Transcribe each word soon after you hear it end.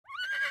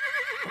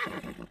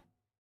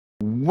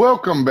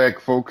Welcome back,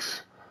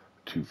 folks,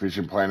 to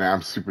Fishing Planet.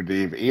 I'm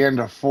Soopa-Dave,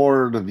 and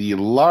for the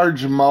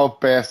largemouth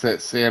bass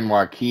at San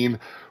Joaquin,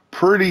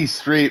 pretty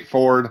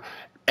straightforward.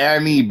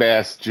 Any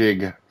bass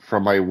jig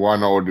from a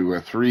 1-0 to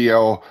a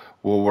 3-0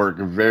 will work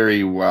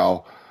very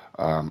well.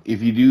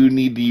 If you do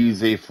need to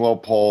use a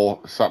float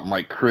pole, something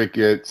like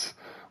crickets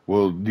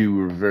will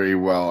do very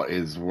well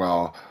as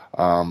well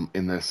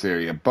in this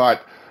area.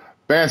 But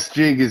bass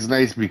jig is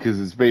nice because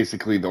it's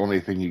basically the only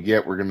thing you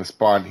get. We're going to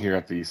spawn here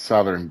at the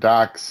southern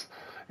docks.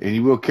 And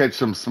you will catch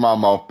some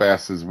smallmouth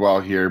bass as well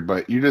here,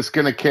 but you're just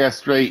going to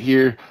cast right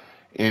here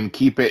and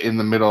keep it in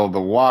the middle of the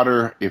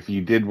water. If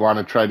you did want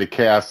to try to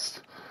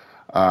cast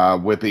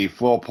with a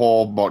float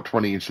pole about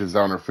 20 inches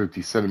down or 50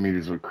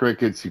 centimeters with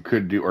crickets, you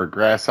could do, or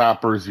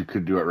grasshoppers, you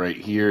could do it right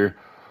here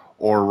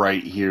or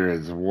right here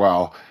as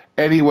well.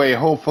 Anyway,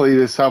 hopefully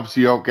this helps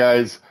you out,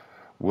 guys.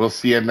 We'll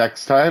see you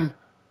next time.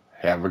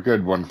 Have a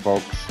good one,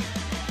 folks.